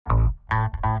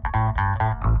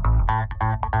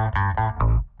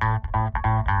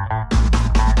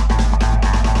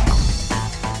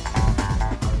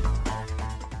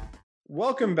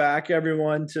Welcome back,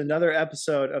 everyone, to another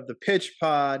episode of the Pitch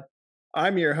Pod.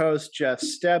 I'm your host, Jeff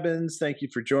Stebbins. Thank you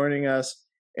for joining us.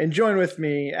 And join with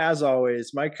me, as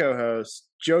always, my co-host,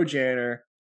 Joe Janner.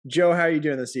 Joe, how are you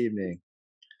doing this evening?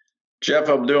 Jeff,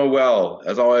 I'm doing well.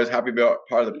 As always, happy to be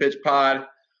part of the Pitch Pod.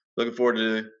 Looking forward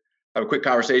to have a quick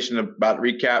conversation about the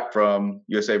recap from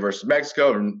USA versus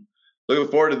Mexico. And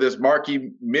looking forward to this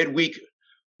marquee midweek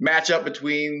matchup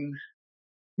between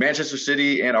Manchester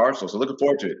City and Arsenal. So looking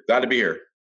forward to it. Glad to be here.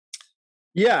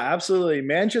 Yeah, absolutely.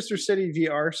 Manchester City v.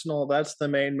 Arsenal, that's the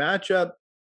main matchup.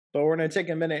 But we're going to take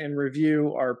a minute and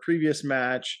review our previous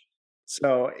match.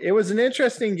 So it was an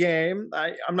interesting game.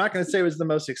 I'm not going to say it was the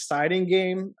most exciting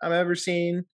game I've ever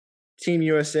seen. Team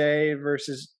USA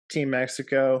versus Team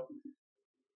Mexico.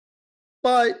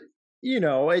 But,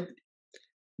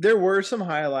 there were some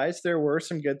highlights. There were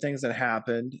some good things that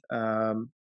happened.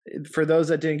 For those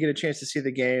that didn't get a chance to see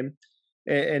the game,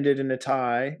 it ended in a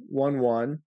tie,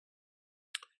 1-1.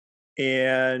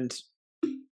 And,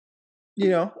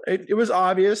 it was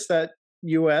obvious that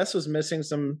U.S. was missing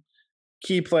some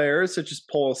key players such as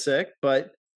Pulisic,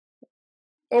 but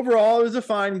overall it was a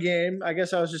fine game. I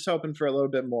guess I was just hoping for a little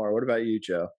bit more. What about you,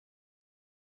 Joe?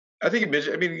 I think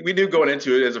we knew going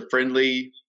into it as a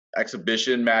friendly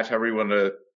exhibition match, however you want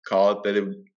to call it, that it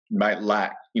might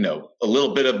lack, a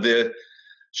little bit of the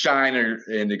shine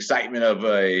and excitement of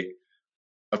a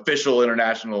official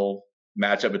international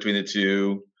matchup between the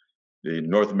two, the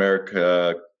North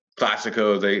America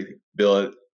Classico, they bill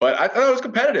it. But I thought it was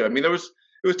competitive. It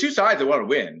was two sides that wanted to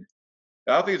win.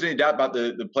 I don't think there's any doubt about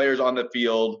the players on the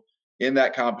field in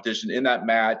that competition, in that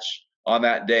match, on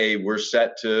that day, were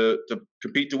set to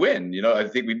compete to win. I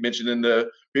think we mentioned in the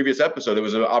previous episode, it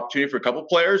was an opportunity for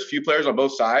a few players on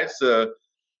both sides to,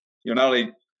 not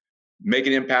only make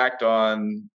an impact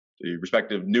on the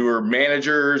respective newer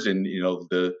managers and,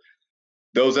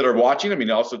 those that are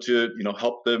watching, also to,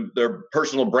 help their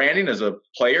personal branding as a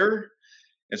player.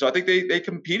 And so I think they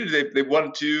competed. They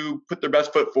wanted to put their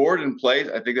best foot forward and play.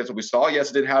 I think that's what we saw. Yes,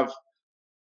 it didn't have,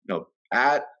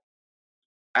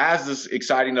 as this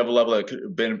exciting of a level that could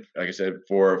have been, like I said,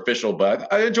 for official, but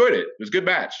I enjoyed it. It was a good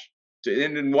match. To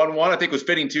end in 1-1, I think was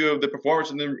fitting too of the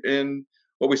performance in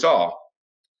what we saw.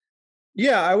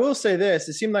 Yeah, I will say this.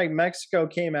 It seemed like Mexico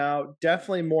came out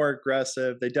definitely more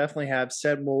aggressive. They definitely have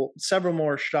several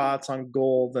more shots on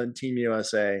goal than Team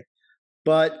USA.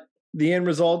 But the end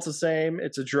result's the same.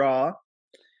 It's a draw.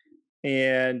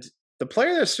 And the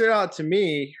player that stood out to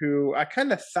me, who I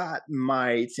kind of thought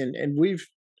might, and we've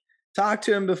talked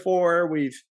to him before,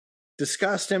 we've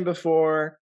discussed him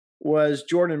before, was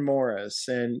Jordan Morris.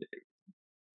 And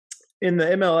in the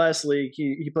MLS league,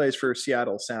 he plays for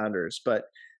Seattle Sounders. But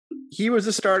he was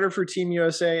a starter for Team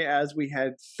USA, as we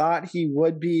had thought he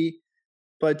would be.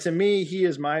 But to me, he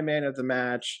is my man of the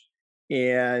match.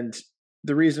 And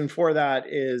the reason for that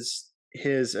is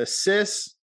his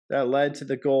assists that led to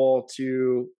the goal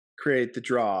to create the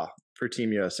draw for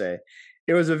Team USA.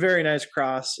 It was a very nice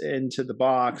cross into the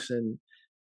box, and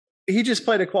he just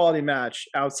played a quality match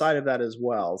outside of that as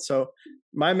well. So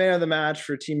my man of the match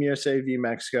for Team USA v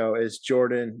Mexico is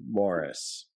Jordan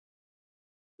Morris.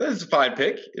 That's a fine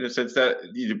pick in a sense that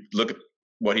you look at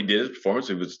what he did, his performance.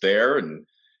 He was there and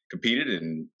competed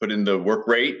and put in the work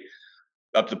rate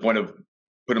up to the point of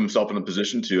put himself in a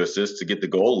position to assist, to get the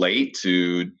goal late,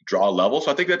 to draw a level.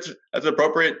 So I think that's an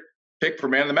appropriate pick for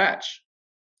man of the match.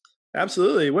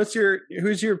 Absolutely.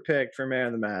 Who's your pick for man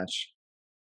of the match?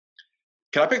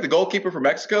 Can I pick the goalkeeper for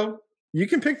Mexico? You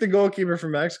can pick the goalkeeper for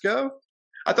Mexico.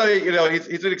 I thought,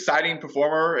 he's an exciting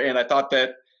performer, and I thought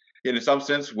that in some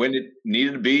sense, when it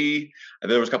needed to be,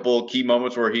 there was a couple of key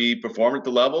moments where he performed at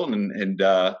the level and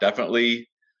definitely,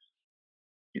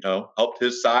 helped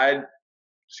his side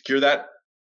secure that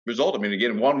result.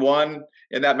 Again, 1-1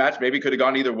 in that match, maybe could have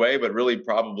gone either way, but really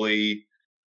probably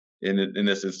in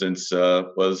this instance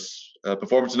was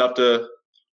performance enough to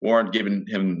warrant giving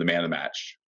him the man of the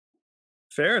match.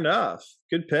 Fair enough.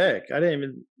 Good pick.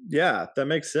 That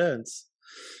makes sense.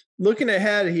 Looking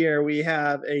ahead here, we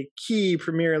have a key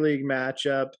Premier League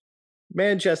matchup,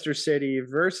 Manchester City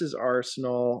versus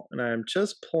Arsenal, and I'm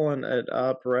just pulling it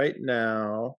up right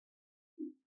now.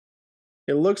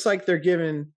 It looks like they're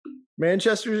giving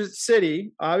Manchester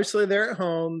City, obviously they're at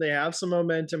home, they have some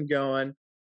momentum going.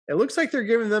 It looks like they're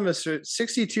giving them a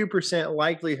 62%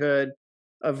 likelihood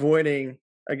of winning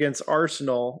against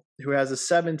Arsenal, who has a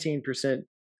 17%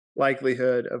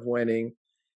 likelihood of winning.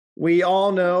 We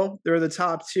all know they're the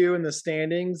top two in the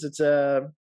standings. It's a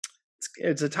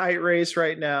It's a tight race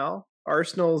right now.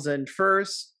 Arsenal's in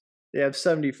first. They have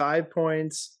 75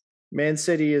 points. Man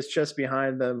City is just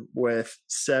behind them with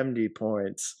 70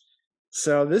 points.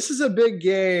 So this is a big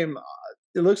game.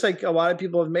 It looks like a lot of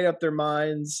people have made up their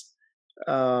minds.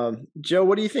 Joe,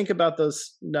 what do you think about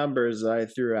those numbers I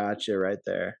threw at you right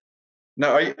there?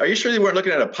 Now, are you sure you weren't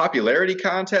looking at a popularity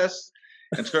contest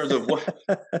in terms of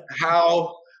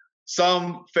how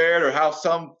some fared or how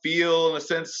some feel in a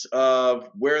sense of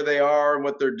where they are and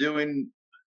what they're doing?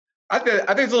 I think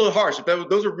it's a little harsh. If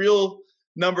those are real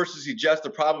numbers to suggest the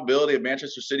probability of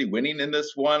Manchester City winning in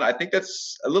this one, I think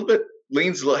that's a little bit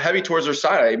leans a little heavy towards their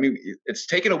side. I mean, it's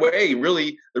taken away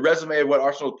really the resume of what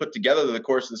Arsenal put together in the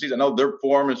course of the season. I know their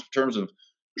performance in terms of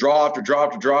draw after draw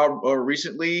after draw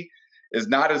recently is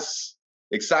not as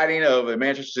exciting of a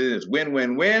Manchester City as win.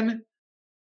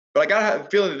 But I got to have a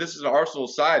feeling that this is an Arsenal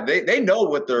side. They know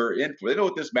what they're in for. They know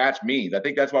what this match means. I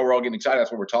think that's why we're all getting excited.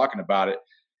 That's why we're talking about it.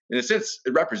 In a sense,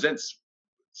 it represents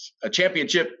a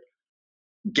championship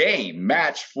game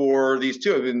match for these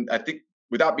two. I mean, I think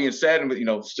without being said,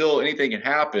 and still anything can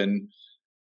happen.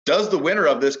 Does the winner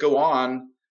of this go on?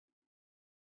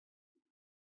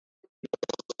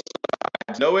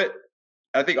 Know it.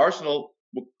 I think Arsenal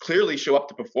will clearly show up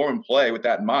to perform and play with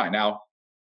that in mind. Now,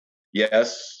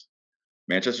 yes,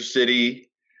 Manchester City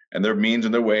and their means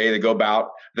and their way they go about.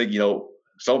 I think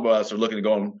some of us are looking at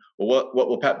going, well, what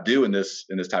will Pep do in this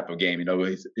type of game?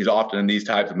 He's often in these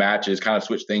types of matches kind of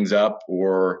switch things up,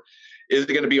 or is it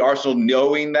going to be Arsenal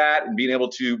knowing that and being able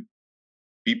to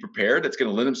be prepared? That's going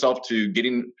to lend himself to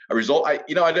getting a result.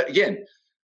 Again,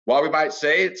 while we might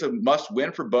say it's a must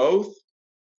win for both,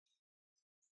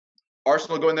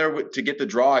 Arsenal going there to get the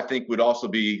draw, I think, would also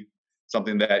be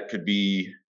something that could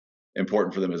be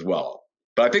important for them as well.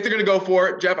 But I think they're going to go for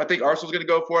it, Jeff. I think Arsenal's going to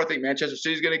go for it. I think Manchester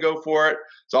City's going to go for it.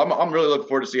 So I'm really looking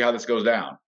forward to see how this goes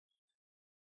down.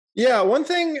 Yeah, one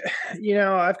thing,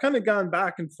 I've kind of gone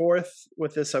back and forth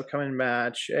with this upcoming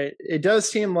match. It does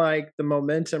seem like the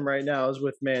momentum right now is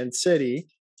with Man City.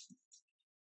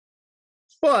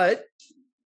 But,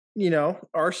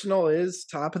 Arsenal is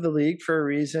top of the league for a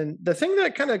reason. The thing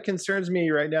that kind of concerns me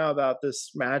right now about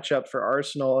this matchup for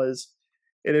Arsenal is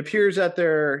it appears that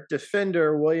their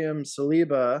defender, William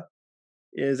Saliba,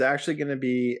 is actually going to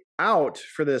be out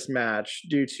for this match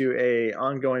due to a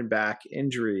ongoing back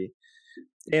injury.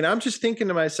 And I'm just thinking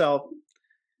to myself,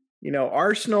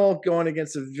 Arsenal going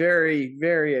against a very,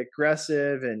 very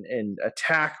aggressive and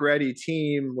attack-ready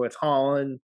team with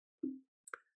Haaland,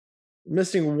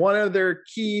 missing one of their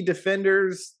key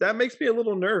defenders, that makes me a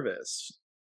little nervous.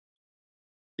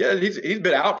 Yeah, he's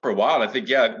been out for a while. I think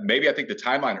the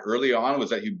timeline early on was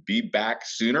that he'd be back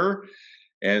sooner,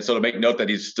 and so to make note that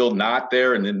he's still not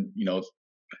there, and then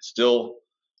still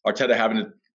Arteta having to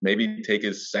maybe take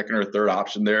his second or third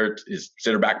option there, his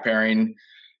center back pairing.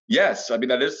 Yes, I mean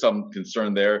that is some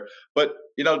concern there, but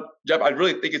Jeff, I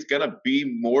really think it's going to be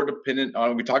more dependent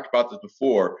on. We talked about this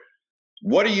before.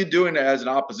 What are you doing as an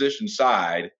opposition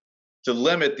side to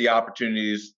limit the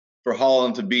opportunities for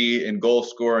Haaland to be in goal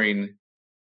scoring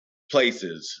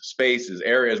places, spaces,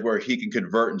 areas where he can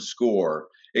convert and score?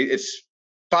 It's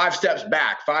 5 steps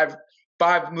back,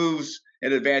 five moves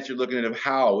in advance. You're looking at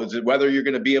how is it whether you're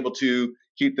going to be able to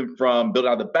keep them from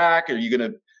building out the back, or are you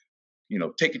going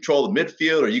to take control of the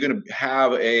midfield, or are you going to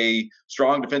have a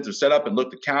strong defensive setup and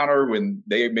look to counter when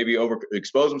they maybe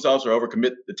overexpose themselves or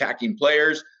overcommit attacking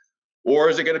players, or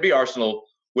is it going to be Arsenal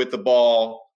with the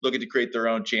ball looking to create their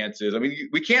own chances? I mean,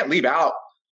 we can't leave out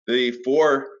the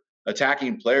 4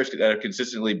 attacking players that have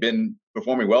consistently been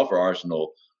performing well for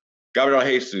Arsenal. Gabriel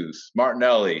Jesus,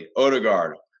 Martinelli,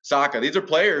 Odegaard, Saka. These are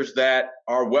players that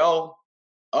are well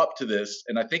up to this.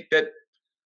 And I think that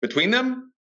between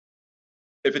them,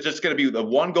 if it's just going to be the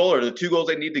 1 goal or the 2 goals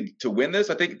they need to win this,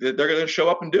 I think that they're going to show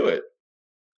up and do it.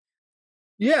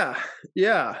 Yeah.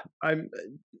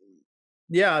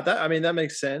 That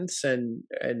makes sense.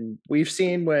 And we've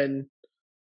seen when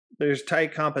there's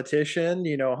tight competition,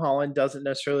 Haaland doesn't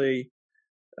necessarily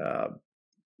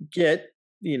get,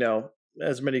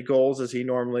 as many goals as he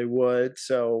normally would.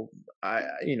 So I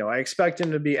expect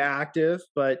him to be active,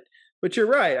 but you're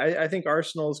right. I think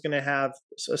Arsenal is going to have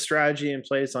a strategy in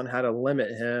place on how to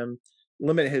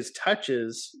limit his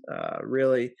touches,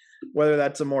 really, whether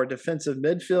that's a more defensive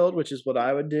midfield, which is what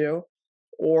I would do,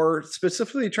 or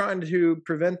specifically trying to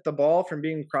prevent the ball from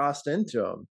being crossed into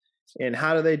him. And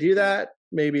how do they do that?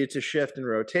 Maybe it's a shift in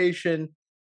rotation.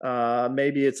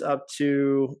 Maybe it's up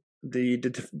to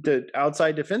the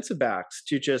outside defensive backs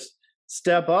to just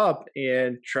step up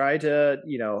and try to,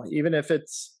 even if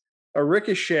it's a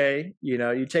ricochet,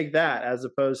 you take that as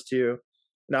opposed to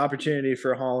an opportunity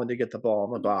for Haaland to get the ball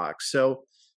in the box. So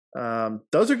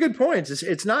those are good points.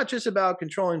 It's not just about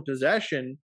controlling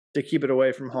possession to keep it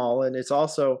away from Haaland. It's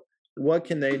also what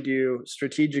can they do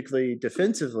strategically,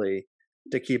 defensively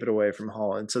to keep it away from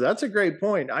Haaland. So that's a great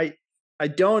point. I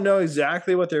don't know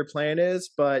exactly what their plan is,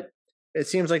 but it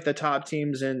seems like the top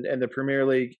teams in the Premier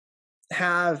League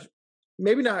have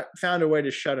maybe not found a way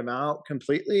to shut him out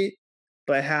completely,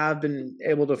 but have been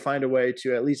able to find a way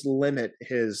to at least limit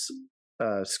his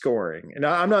scoring. And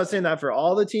I'm not saying that for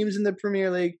all the teams in the Premier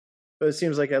League, but it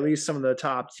seems like at least some of the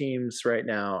top teams right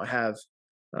now have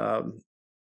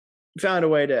found a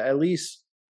way to at least,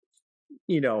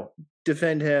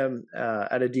 defend him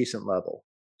at a decent level.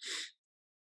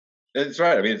 That's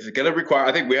right. I mean, it's going to require,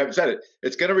 I think we haven't said it,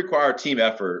 it's going to require team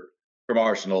effort from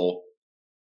Arsenal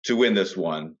to win this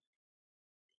one.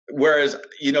 Whereas,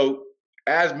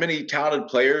 as many talented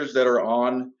players that are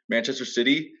on Manchester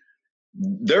City,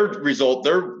 their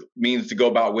means to go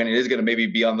about winning is going to maybe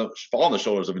be fall on the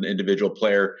shoulders of an individual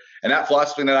player. And that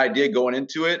philosophy and that idea going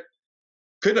into it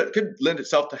could lend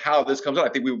itself to how this comes out. I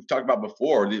think we've talked about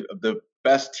before, the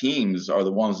best teams are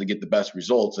the ones that get the best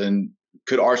results. And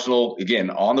could Arsenal, again,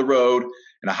 on the road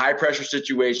in a high pressure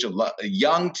situation, a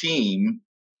young team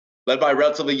led by a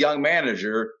relatively young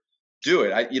manager, do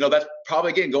it? That's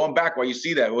probably, again, going back why you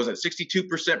see that. Was it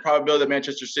 62% probability that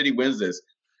Manchester City wins this?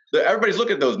 Everybody's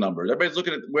looking at those numbers. Everybody's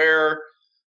looking at where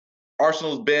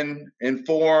Arsenal's been in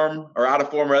form or out of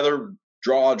form, rather,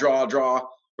 draw,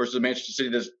 versus Manchester City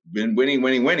that's been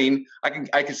winning. I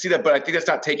can see that, but I think that's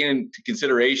not taking into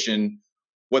consideration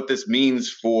what this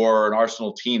means for an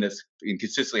Arsenal team that's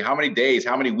consistently how many days,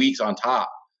 how many weeks on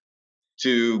top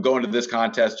to go into this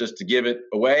contest just to give it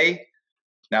away.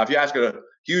 Now, if you ask a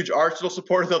huge Arsenal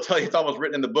supporter, they'll tell you it's almost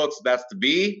written in the books that's to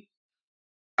be.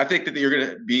 I think that you're going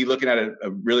to be looking at a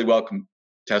really well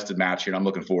contested match here, and I'm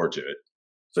looking forward to it.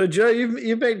 So, Joe,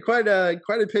 you've made quite a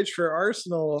pitch for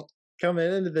Arsenal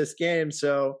coming into this game.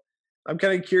 So, I'm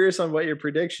kind of curious on what your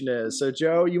prediction is. So,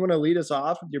 Joe, you want to lead us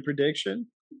off with your prediction?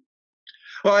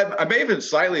 Well, I may have been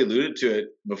slightly alluded to it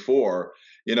before.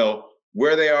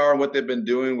 Where they are and what they've been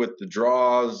doing with the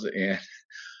draws, and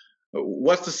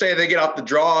what's to say they get off the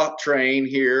draw train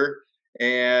here,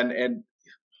 and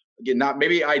again, not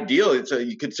maybe ideal.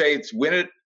 You could say it's win it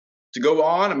to go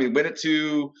on. I mean, win it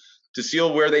to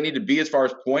seal where they need to be as far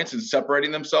as points and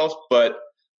separating themselves. But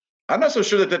I'm not so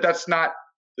sure that that's not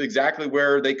exactly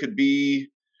where they could be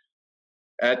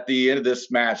at the end of this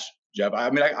match, Jeff.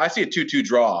 I mean, I see a 2-2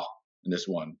 draw in this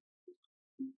one.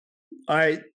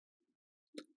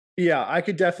 Yeah, I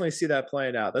could definitely see that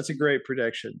playing out. That's a great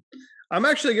prediction. I'm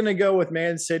actually going to go with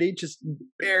Man City, just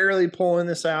barely pulling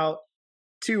this out,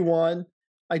 2-1.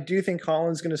 I do think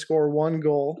Haaland's going to score one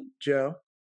goal, Joe.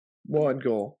 One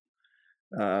goal.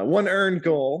 One earned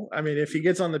goal. I mean, if he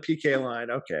gets on the PK line,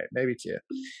 okay, maybe two.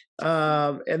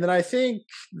 And then I think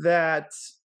that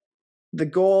the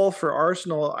goal for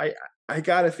Arsenal, I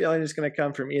got a feeling it's going to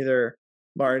come from either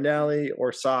Martinelli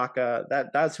or Saka.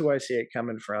 That's who I see it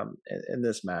coming from in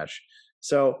this match.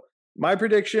 So my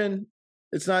prediction,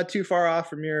 it's not too far off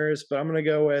from yours, but I'm going to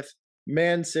go with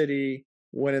Man City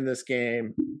winning this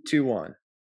game 2-1.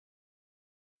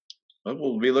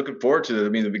 We'll be looking forward to it. I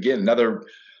mean, again, another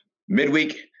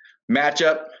midweek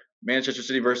matchup, Manchester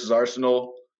City versus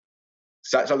Arsenal.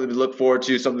 Something to look forward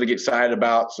to, something to get excited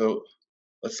about. So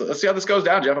let's see how this goes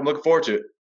down, Jeff. I'm looking forward to it.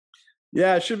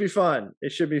 Yeah, it should be fun.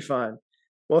 It should be fun.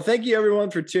 Well, thank you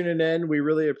everyone for tuning in. We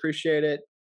really appreciate it.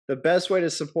 The best way to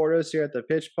support us here at the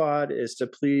Pitch Pod is to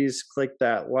please click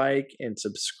that like and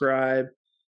subscribe.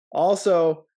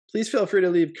 Also, please feel free to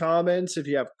leave comments if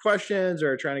you have questions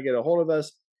or are trying to get a hold of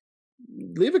us.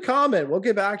 Leave a comment. We'll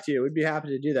get back to you. We'd be happy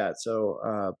to do that. So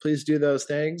please do those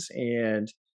things. And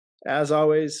as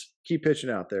always, keep pitching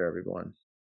out there, everyone.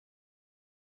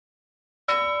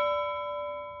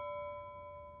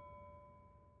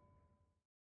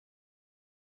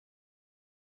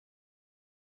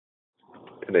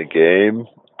 In a game,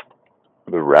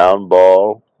 the round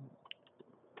ball,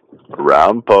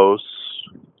 round posts,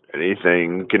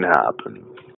 anything can happen.